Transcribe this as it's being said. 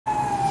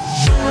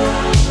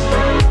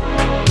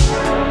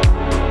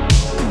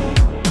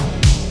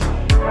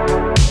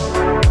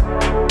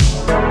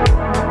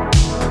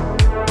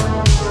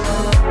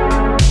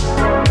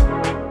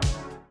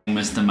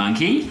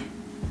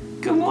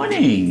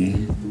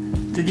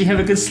Did you have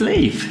a good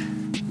sleep?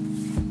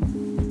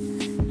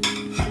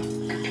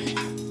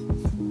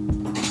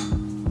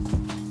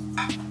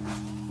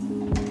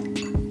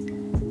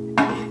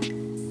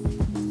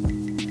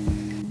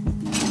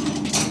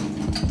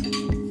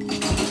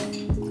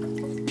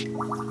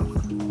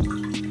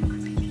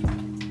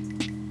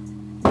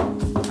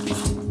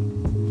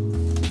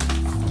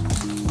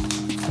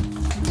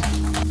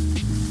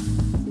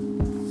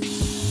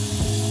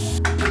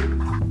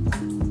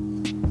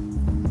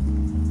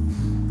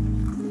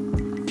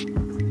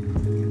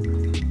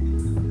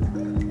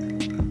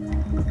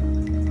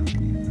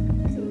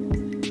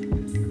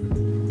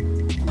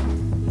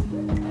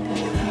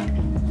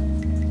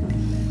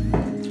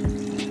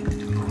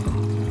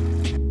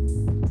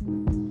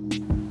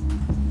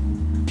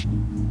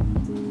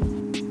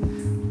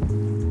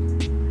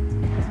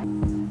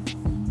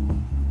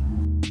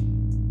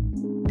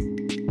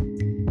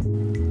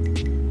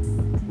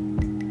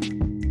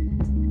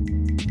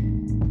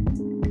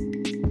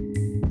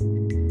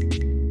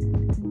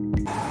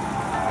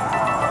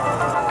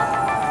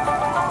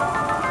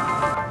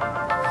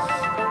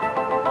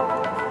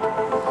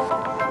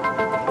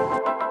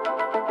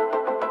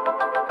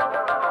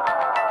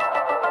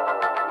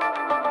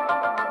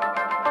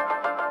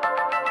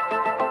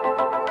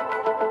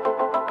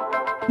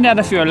 Find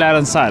out if you're allowed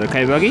inside,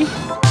 okay, Buggy?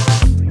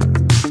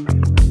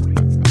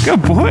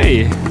 Good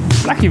boy!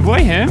 Lucky boy,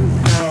 him.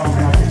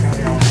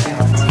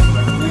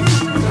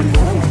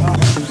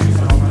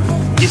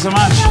 Thank you so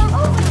much.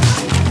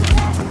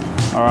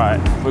 Alright,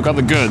 we've got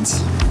the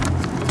goods.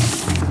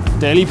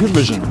 Daily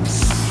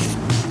provisions.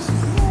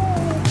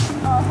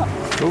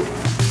 Cool.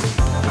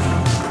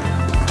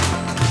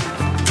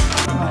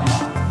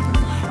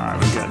 Alright,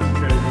 we're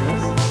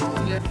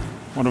good.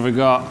 What have we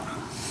got?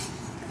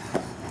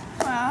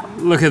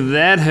 Look at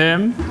that,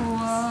 him.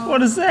 Whoa.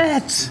 What is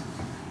that?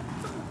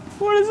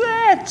 What is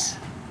that?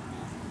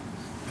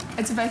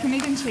 It's a bacon,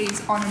 egg and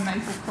cheese on a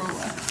maple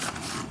cruller.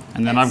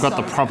 And then I've got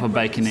the proper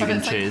bacon, egg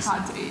and cheese.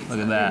 Look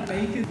at that.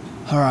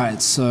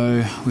 Alright,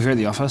 so we're here at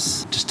the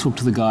office. Just talked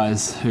to the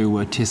guys who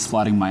were test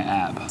flighting my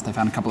app. They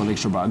found a couple of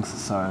extra bugs,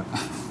 so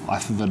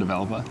life of a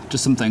developer.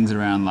 Just some things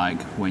around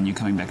like when you're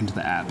coming back into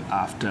the app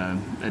after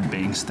it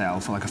being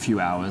stale for like a few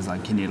hours,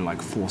 like you need to like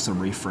force a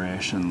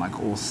refresh and like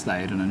auth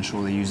state and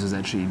ensure the user's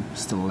actually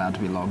still allowed to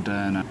be logged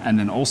in. And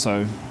then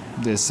also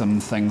there's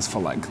some things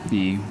for like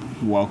the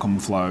welcome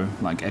flow,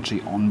 like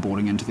actually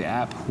onboarding into the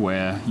app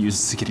where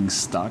users are getting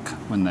stuck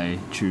when they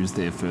choose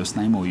their first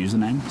name or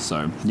username.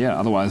 So yeah,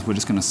 otherwise we're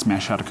just gonna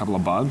smash out a couple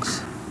of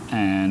bugs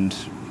and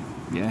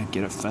yeah,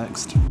 get it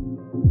fixed.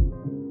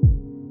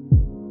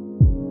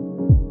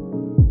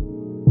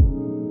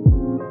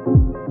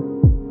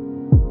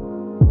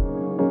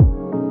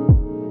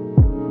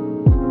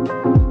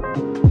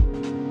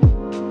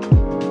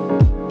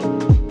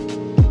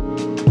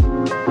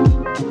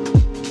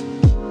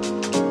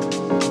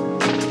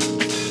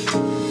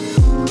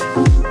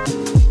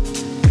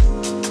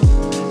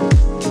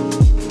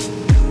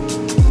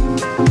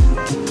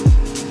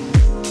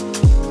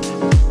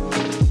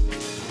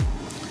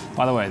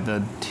 By the way,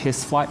 the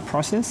test flight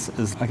process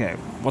is, okay,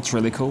 what's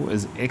really cool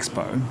is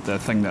Expo, the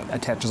thing that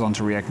attaches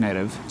onto React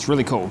Native. It's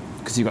really cool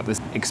because you've got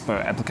this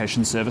Expo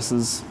application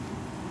services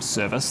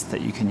service that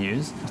you can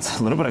use.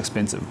 It's a little bit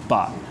expensive,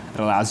 but it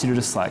allows you to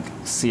just like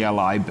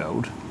CLI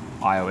build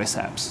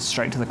iOS apps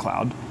straight to the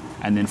cloud.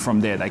 And then from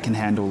there, they can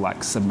handle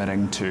like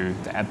submitting to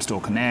the App Store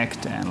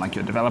Connect and like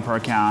your developer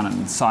account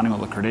and signing all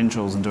the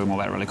credentials and doing all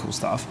that really cool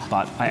stuff.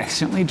 But I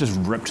accidentally just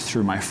ripped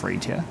through my free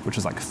tier, which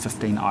is like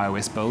 15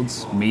 iOS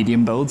builds,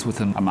 medium builds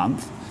within a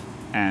month.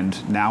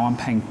 And now I'm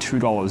paying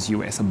 $2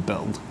 US a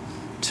build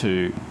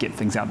to get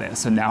things out there.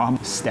 So now I'm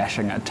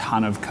stashing a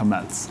ton of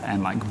commits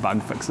and like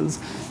bug fixes.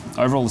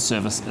 Overall, the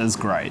service is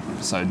great.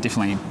 So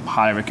definitely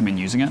highly recommend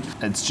using it.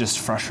 It's just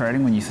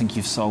frustrating when you think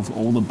you've solved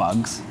all the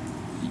bugs.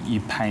 You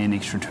pay an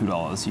extra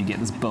 $2, you get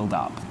this build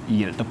up, you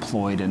get it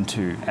deployed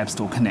into App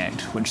Store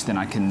Connect, which then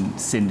I can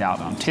send out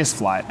on test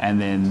flight,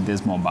 and then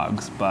there's more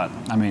bugs. But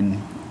I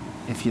mean,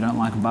 if you don't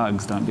like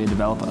bugs, don't be a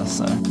developer,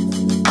 so.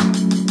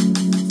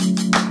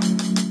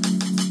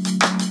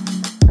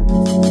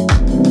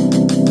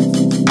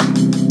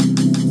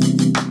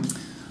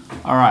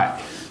 All right,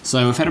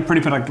 so we've had a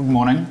pretty productive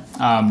morning.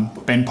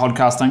 Been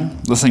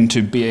podcasting, listening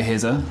to Beer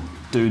Heza.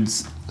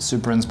 Dude's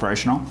super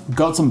inspirational.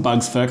 Got some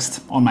bugs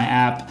fixed on my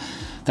app.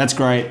 That's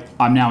great.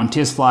 I'm now in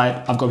test flight.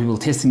 I've got people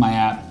testing my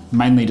app,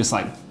 mainly just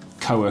like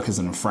coworkers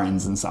and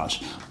friends and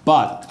such.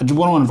 But I do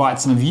want to invite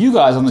some of you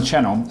guys on the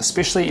channel,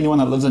 especially anyone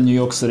that lives in New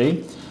York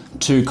City,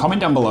 to comment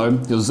down below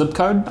your zip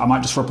code. I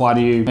might just reply to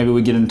you. Maybe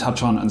we get in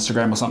touch on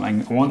Instagram or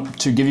something. I want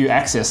to give you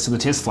access to the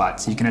test flight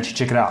so you can actually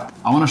check it out.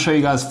 I want to show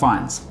you guys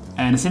finds.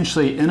 And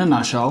essentially, in a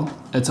nutshell,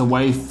 it's a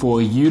way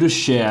for you to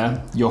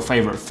share your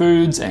favorite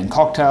foods and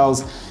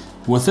cocktails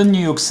within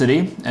New York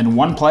City in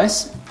one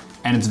place.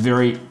 And it's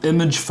very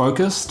image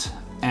focused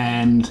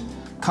and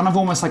kind of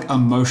almost like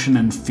emotion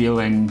and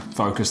feeling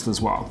focused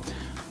as well.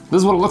 this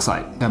is what it looks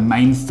like. The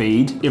main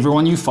feed,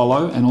 everyone you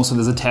follow, and also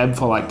there's a tab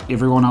for like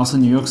everyone else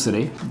in New York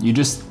City. You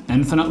just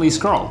infinitely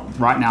scroll.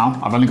 Right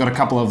now, I've only got a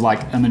couple of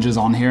like images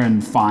on here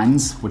and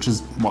finds, which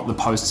is what the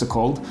posts are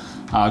called,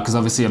 because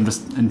obviously I'm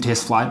just in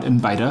test flight in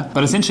beta.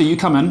 But essentially you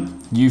come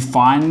in, you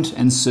find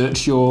and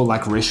search your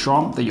like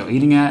restaurant that you're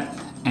eating at,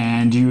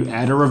 and you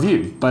add a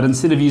review. But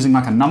instead of using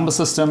like a number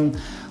system,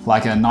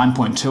 like a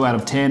 9.2 out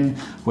of 10,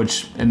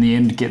 which in the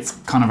end gets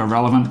kind of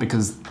irrelevant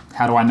because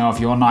how do I know if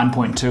your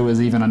 9.2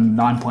 is even a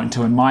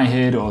 9.2 in my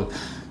head or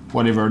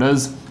whatever it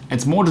is?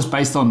 It's more just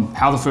based on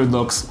how the food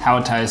looks, how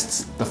it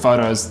tastes, the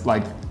photos,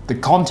 like the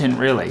content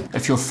really.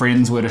 If your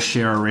friends were to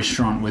share a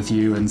restaurant with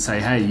you and say,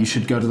 hey, you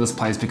should go to this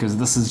place because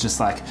this is just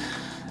like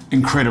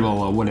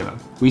incredible or whatever.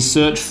 We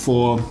search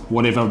for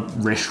whatever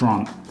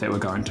restaurant that we're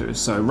going to.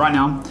 So right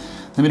now,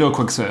 let me do a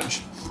quick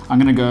search. I'm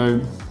gonna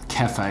go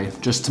cafe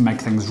just to make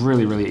things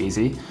really, really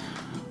easy.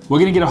 We're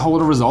gonna get a whole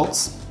lot of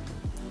results,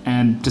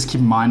 and just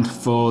keep in mind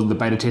for the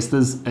beta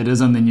testers, it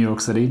is in the New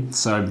York City,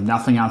 so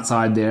nothing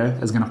outside there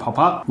is gonna pop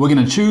up. We're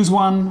gonna choose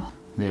one.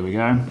 There we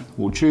go.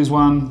 We'll choose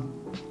one.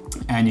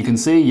 And you can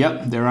see,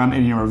 yep, there aren't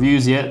any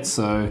reviews yet,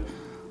 so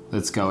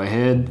let's go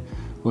ahead.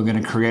 We're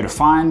gonna create a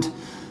find.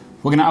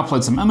 We're gonna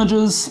upload some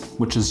images,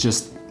 which is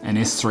just an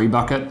S3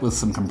 bucket with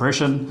some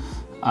compression.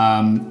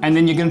 And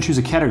then you're gonna choose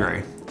a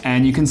category.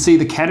 And you can see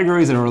the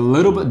categories that are a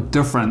little bit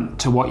different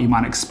to what you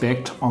might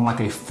expect on like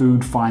a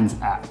food finds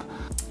app.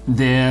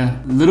 They're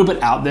a little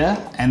bit out there,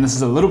 and this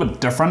is a little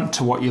bit different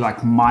to what you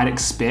like might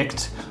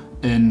expect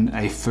in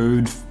a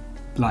food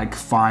like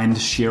find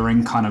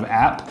sharing kind of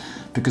app,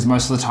 because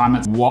most of the time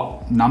it's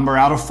what number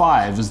out of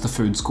 5 is the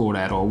food scored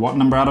at, or what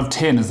number out of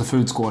 10 is the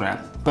food scored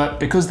at. But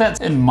because that's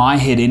in my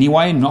head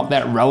anyway, not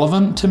that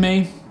relevant to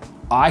me,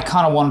 I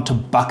kind of wanted to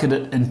bucket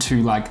it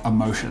into like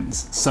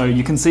emotions. So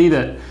you can see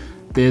that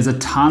there's a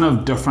ton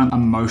of different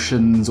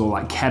emotions or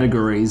like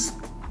categories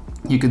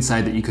you could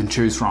say that you can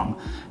choose from.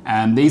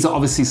 And these are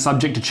obviously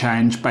subject to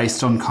change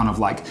based on kind of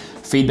like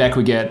feedback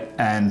we get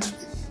and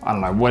I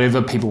don't know,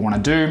 whatever people want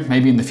to do.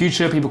 Maybe in the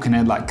future people can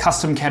add like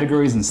custom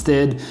categories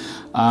instead.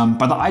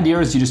 But the idea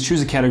is you just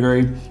choose a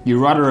category, you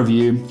write a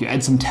review, you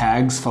add some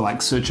tags for like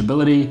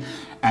searchability,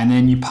 and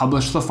then you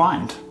publish the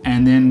find.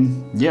 And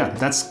then, yeah,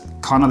 that's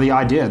kind of the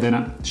idea. Then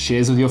it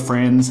shares with your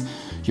friends.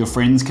 Your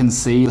friends can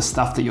see the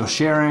stuff that you're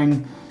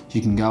sharing.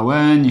 You can go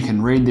in, you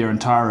can read their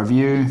entire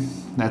review.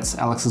 That's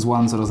Alex's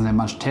one, so it doesn't have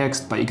much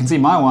text, but you can see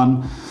my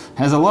one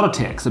has a lot of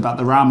text about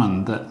the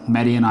ramen that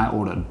Maddie and I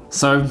ordered.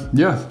 So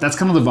yeah, that's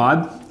kind of the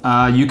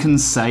vibe. You can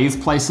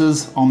save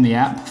places on the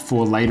app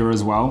for later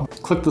as well.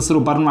 Click this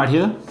little button right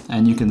here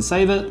and you can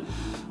save it,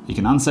 you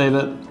can unsave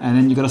it, and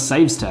then you've got a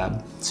saves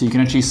tab. So you can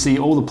actually see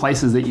all the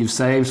places that you've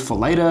saved for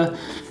later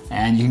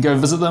and you can go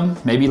visit them,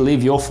 maybe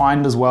leave your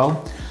find as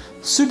well.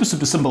 Super,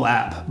 super simple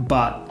app,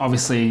 but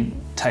obviously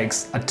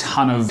takes a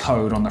ton of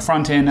code on the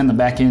front end and the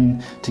back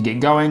end to get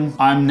going.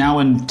 I'm now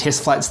in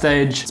test flight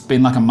stage. It's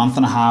been like a month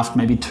and a half,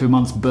 maybe 2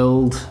 months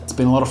build. It's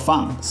been a lot of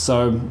fun.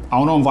 So I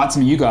want to invite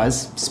some of you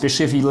guys,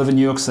 especially if you live in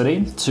New York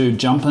City, to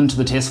jump into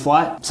the test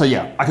flight. So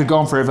yeah, I could go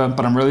on forever,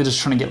 but I'm really just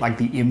trying to get like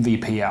the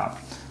MVP out.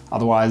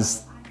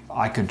 Otherwise,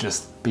 I could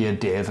just be a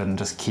dev and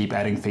just keep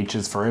adding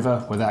features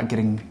forever without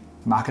getting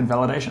market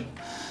validation.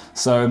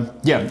 So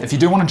yeah, if you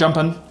do want to jump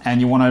in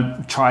and you want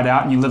to try it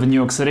out and you live in New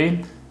York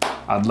City,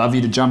 I'd love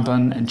you to jump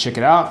in and check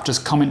it out.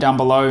 Just comment down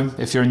below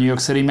if you're in New York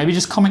City. Maybe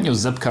just comment your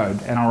zip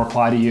code and I'll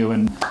reply to you.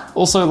 And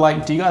also,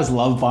 like, do you guys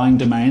love buying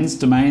domains?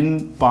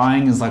 Domain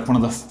buying is like one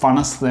of the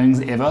funnest things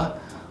ever.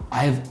 I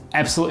have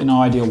absolutely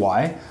no idea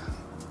why.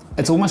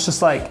 It's almost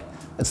just like,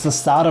 it's the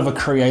start of a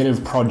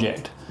creative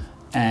project.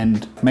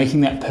 And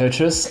making that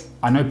purchase,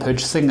 I know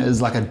purchasing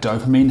is like a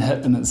dopamine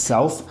hit in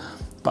itself,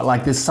 but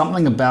like there's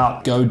something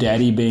about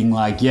GoDaddy being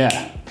like,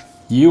 yeah,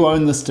 you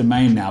own this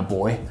domain now,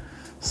 boy.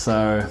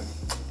 So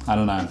I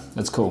don't know,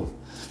 that's cool.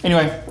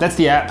 Anyway, that's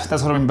the app,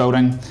 that's what I've been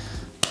building.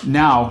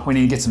 Now we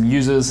need to get some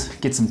users,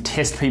 get some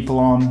test people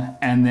on,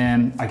 and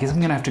then I guess I'm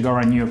gonna have to go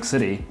around New York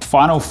City.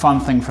 Final fun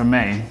thing for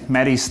me,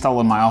 Maddie's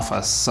stolen my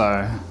office,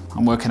 so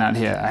I'm working out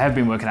here. I have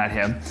been working out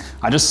here.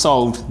 I just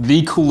solved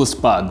the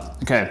coolest bug.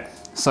 Okay,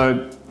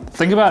 so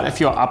think about if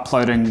you're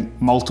uploading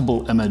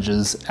multiple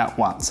images at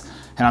once.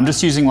 And I'm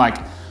just using like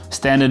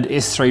standard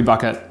S3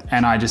 bucket,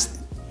 and I just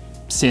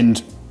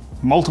send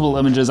multiple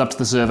images up to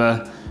the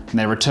server, and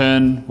they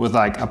return with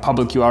like a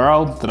public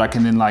URL that I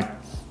can then like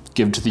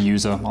give to the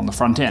user on the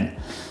front end.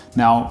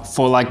 Now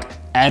for like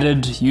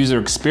added user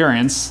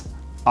experience,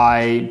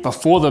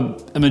 before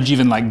the image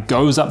even like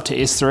goes up to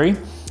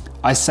S3,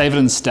 I save it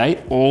in state,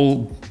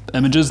 all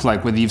images,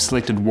 like whether you've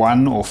selected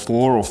 1 or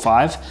 4 or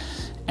 5,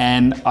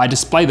 and I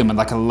display them with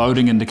like a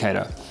loading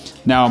indicator.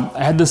 Now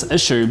I had this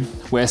issue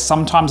where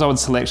sometimes I would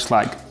select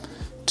like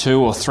 2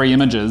 or 3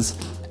 images,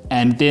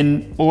 and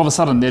then all of a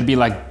sudden there'd be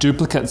like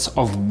duplicates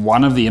of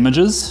one of the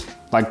images.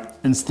 Like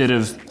instead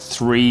of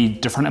 3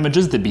 different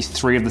images, there'd be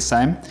 3 of the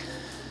same.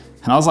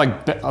 And I was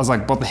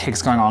like, what the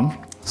heck's going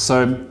on?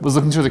 So I was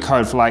looking through the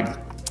code for like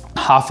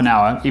half an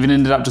hour, even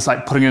ended up just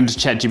like putting it into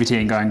ChatGPT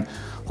and going,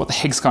 what the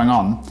heck's going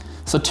on?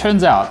 So it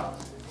turns out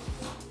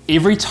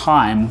every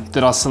time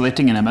that I was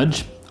selecting an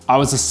image, I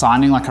was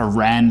assigning like a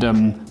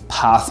random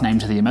path name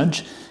to the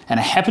image, and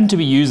I happened to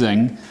be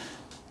using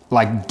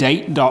like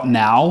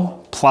date.now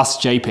plus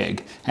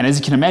JPEG. And as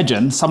you can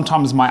imagine,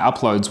 sometimes my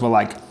uploads were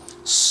like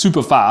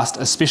super fast,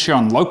 especially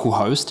on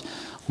localhost,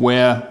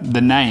 where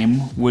the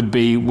name would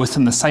be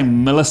within the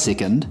same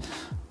millisecond.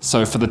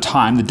 So for the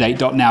time, the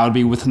date.now would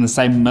be within the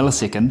same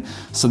millisecond.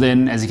 So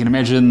then, as you can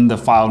imagine, the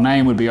file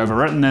name would be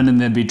overwritten and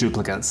there'd be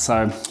duplicates.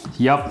 So,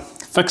 yep,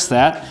 fix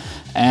that.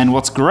 And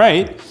what's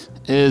great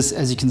is,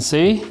 as you can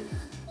see,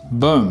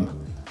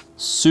 boom,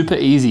 super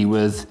easy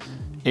with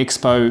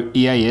Expo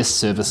EAS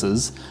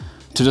services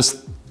to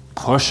just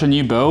push a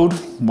new build,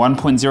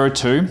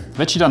 1.02.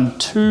 I've actually done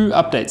 2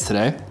 updates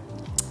today.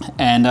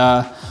 And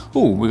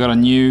we got a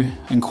new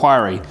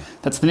inquiry.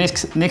 That's the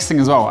next thing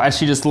as well. I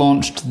actually just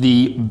launched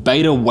the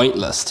beta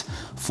waitlist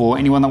for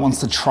anyone that wants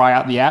to try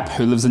out the app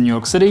who lives in New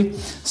York City.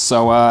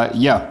 So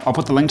yeah, I'll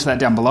put the link to that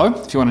down below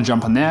if you want to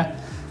jump in there.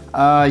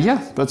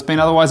 Yeah, but it's been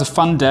otherwise a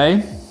fun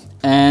day.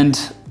 And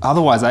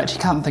otherwise, I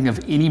actually can't think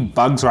of any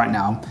bugs right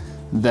now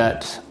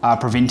that are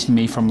preventing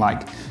me from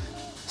like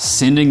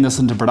sending this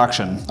into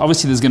production.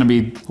 Obviously, there's going to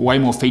be way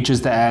more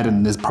features to add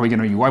and there's probably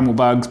going to be way more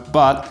bugs,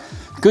 but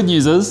good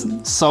news is,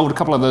 solved a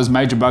couple of those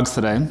major bugs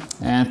today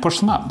and pushed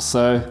them up,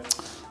 so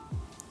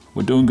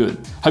we're doing good.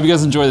 Hope you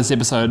guys enjoy this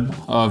episode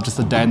of just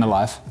a day in the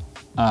life.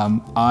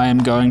 I am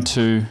going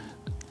to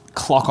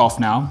clock off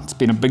now. It's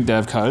been a big day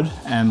of code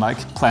and like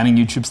planning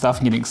YouTube stuff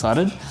and getting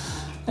excited.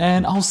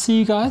 And I'll see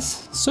you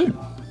guys soon.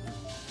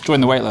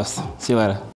 Join the waitlist. See you later.